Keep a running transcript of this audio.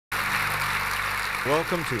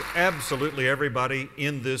Welcome to absolutely everybody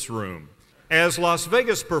in this room. As Las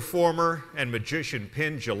Vegas performer and magician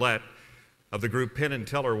Penn Jillette of the group Penn and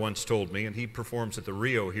Teller once told me, and he performs at the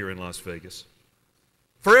Rio here in Las Vegas,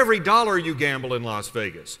 for every dollar you gamble in Las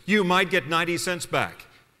Vegas, you might get 90 cents back,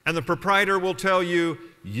 and the proprietor will tell you,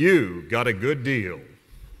 you got a good deal.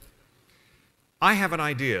 I have an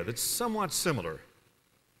idea that's somewhat similar,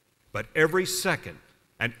 but every second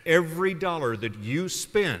and every dollar that you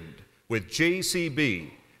spend with JCB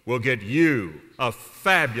will get you a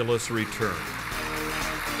fabulous return.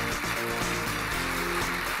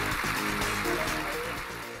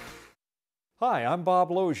 Hi, I'm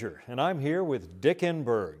Bob Losure, and I'm here with Dick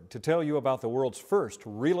Enberg to tell you about the world's first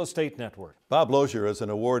real estate network. Bob Losure is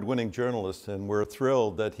an award-winning journalist, and we're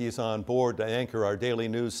thrilled that he's on board to anchor our daily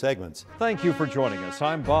news segments. Thank you for joining us.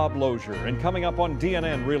 I'm Bob Losure, and coming up on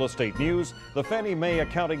DNN Real Estate News, the Fannie Mae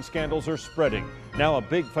accounting scandals are spreading. Now a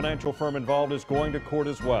big financial firm involved is going to court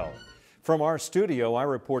as well. From our studio, I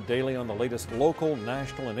report daily on the latest local,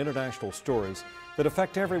 national, and international stories that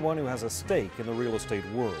affect everyone who has a stake in the real estate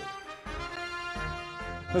world.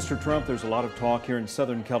 Mr. Trump, there's a lot of talk here in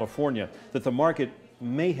Southern California that the market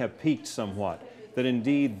may have peaked somewhat, that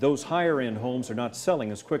indeed those higher-end homes are not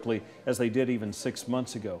selling as quickly as they did even 6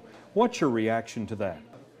 months ago. What's your reaction to that?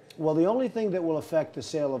 Well, the only thing that will affect the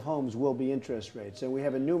sale of homes will be interest rates. And we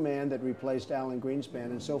have a new man that replaced Alan Greenspan,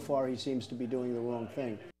 and so far he seems to be doing the wrong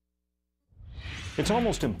thing. It's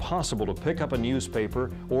almost impossible to pick up a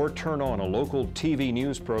newspaper or turn on a local TV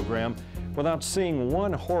news program without seeing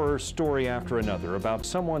one horror story after another about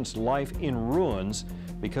someone's life in ruins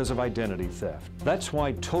because of identity theft. That's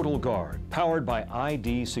why Total Guard, powered by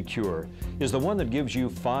ID Secure, is the one that gives you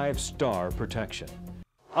 5-star protection.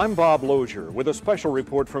 I'm Bob Losure with a special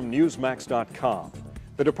report from Newsmax.com.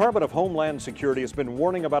 The Department of Homeland Security has been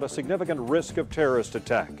warning about a significant risk of terrorist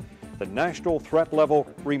attack. The national threat level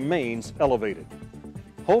remains elevated.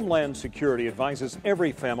 Homeland Security advises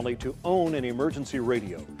every family to own an emergency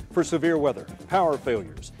radio for severe weather, power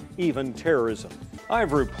failures, even terrorism.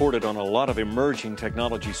 I've reported on a lot of emerging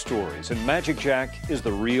technology stories, and Magic Jack is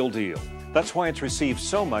the real deal. That's why it's received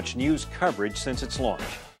so much news coverage since its launch.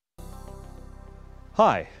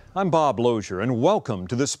 Hi, I'm Bob Losure, and welcome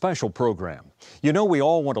to this special program. You know, we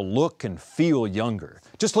all want to look and feel younger.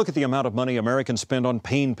 Just look at the amount of money Americans spend on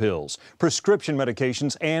pain pills, prescription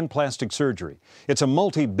medications, and plastic surgery. It's a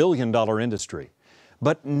multi-billion-dollar industry.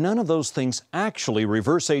 But none of those things actually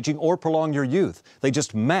reverse aging or prolong your youth. They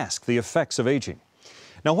just mask the effects of aging.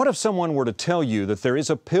 Now, what if someone were to tell you that there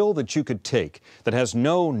is a pill that you could take that has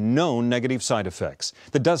no known negative side effects,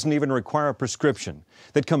 that doesn't even require a prescription,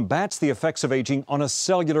 that combats the effects of aging on a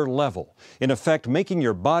cellular level, in effect making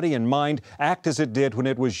your body and mind act as it did when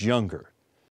it was younger?